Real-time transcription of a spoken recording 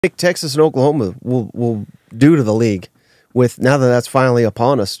think Texas and Oklahoma will do to the league with now that that's finally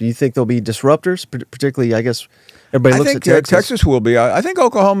upon us? Do you think there'll be disruptors, particularly? I guess everybody looks at Texas. Texas will be. I think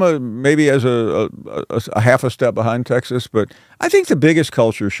Oklahoma maybe as a half a step behind Texas, but I think the biggest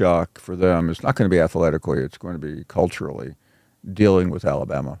culture shock for them is not going to be athletically; it's going to be culturally, dealing with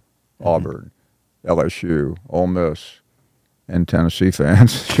Alabama, Auburn, LSU, Ole Miss, and Tennessee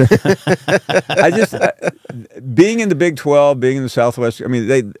fans. Being in the Big 12, being in the Southwest. I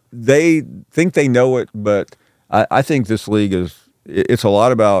mean, they think they know it, but I think this league it's a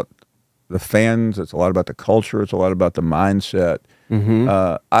lot about the fans. It's a lot about the culture. It's a lot about the mindset.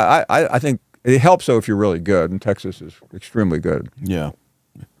 I think it helps though if you're really good, and Texas is extremely good. Yeah.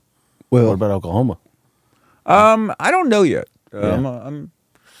 Well, what about Oklahoma? I don't know yet. I'm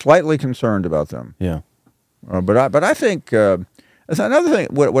slightly concerned about them. Yeah. But I think that's another thing.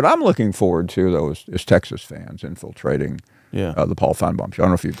 What I'm looking forward to though is Texas fans infiltrating the Paul Finebaum show. I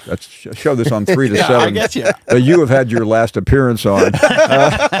don't know if you show this on 3 to 7. I guess you have had your last appearance on.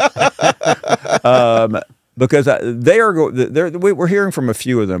 Because we're hearing from a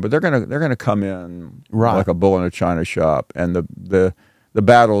few of them, but they're gonna come in like a bull in a china shop, and the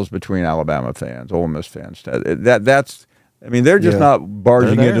battles between Alabama fans, Ole Miss fans, that's. I mean, they're just not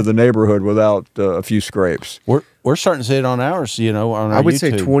barging into the neighborhood without a few scrapes. We're starting to see it on ours, on our I would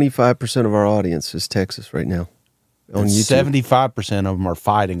YouTube. say 25% of our audience is Texas right now on YouTube. 75% of them are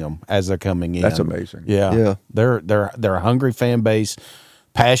fighting them as they're coming in. That's amazing. Yeah. They're a hungry fan base,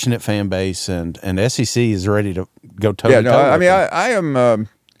 passionate fan base, and SEC is ready to go toe to toe. I mean, I am.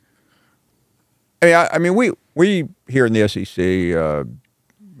 I mean, we here in the SEC.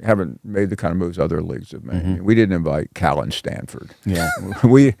 Haven't made the kind of moves other leagues have made. We didn't invite Cal and Stanford. Yeah,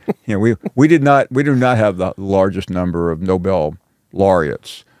 we do not have the largest number of Nobel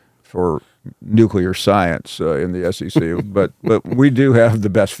laureates for nuclear science in the SEC, but we do have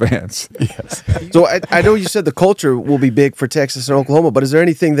the best fans. Yes. So I know you said the culture will be big for Texas and Oklahoma, but is there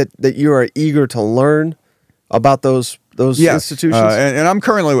anything that you are eager to learn about those institutions? And I'm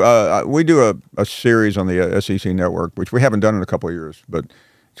currently we do a series on the SEC network, which we haven't done in a couple of years, but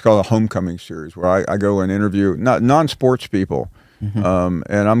it's called a homecoming series where I go and interview non-sports people. And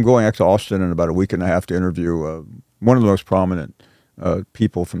I'm going back to Austin in about a week and a half to interview one of the most prominent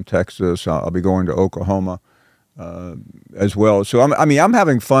people from Texas. I'll be going to Oklahoma as well. So I'm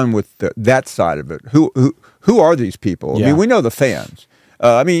having fun with that side of it. Who are these people? I mean, we know the fans.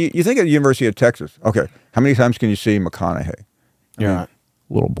 I mean, you think of the University of Texas. Okay, how many times can you see McConaughey? Yeah, a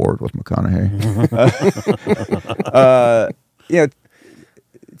little bored with McConaughey.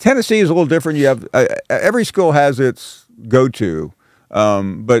 Tennessee is a little different. You have every school has its go-to,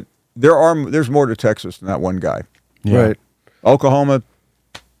 but there's more to Texas than that one guy. Yeah. Right. Oklahoma,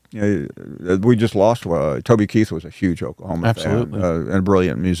 we just lost. Toby Keith was a huge Oklahoma fan and a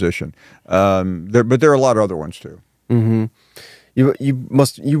brilliant musician. But there are a lot of other ones too.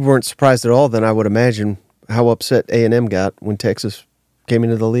 You weren't surprised at all then, I would imagine, how upset A&M got when Texas came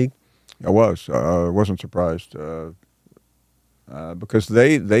into the league? I was. I wasn't surprised. Because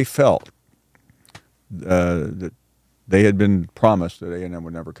they felt that they had been promised that A&M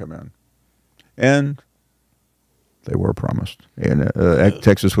would never come in, and they were promised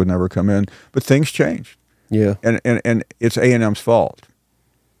Texas would never come in. But things changed. Yeah, and it's A&M's fault.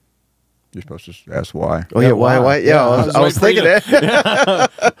 You're supposed to ask why. Oh yeah, why? Yeah, I was thinking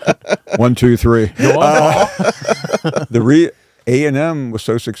that. 1, 2, 3. A&M was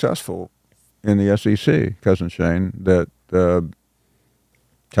so successful in the SEC, Cousin Shane, that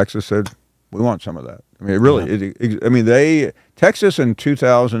Texas said, we want some of that. I mean, really, Texas in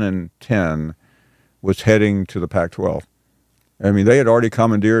 2010 was heading to the Pac-12. I mean, they had already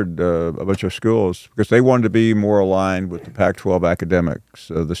commandeered a bunch of schools because they wanted to be more aligned with the Pac-12 academics,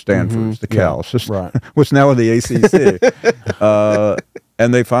 the Stanfords, the Cals, what's now in the ACC.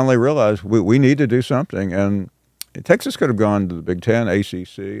 And they finally realized we need to do something. And Texas could have gone to the Big Ten,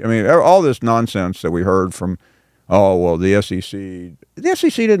 ACC. I mean, all this nonsense that we heard from, the SEC. The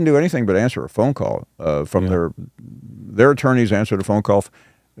SEC didn't do anything but answer a phone call from their attorneys. Answered a phone call,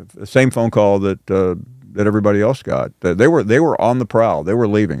 the same phone call that everybody else got. They were on the prowl. They were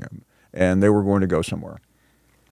leaving him, and they were going to go somewhere.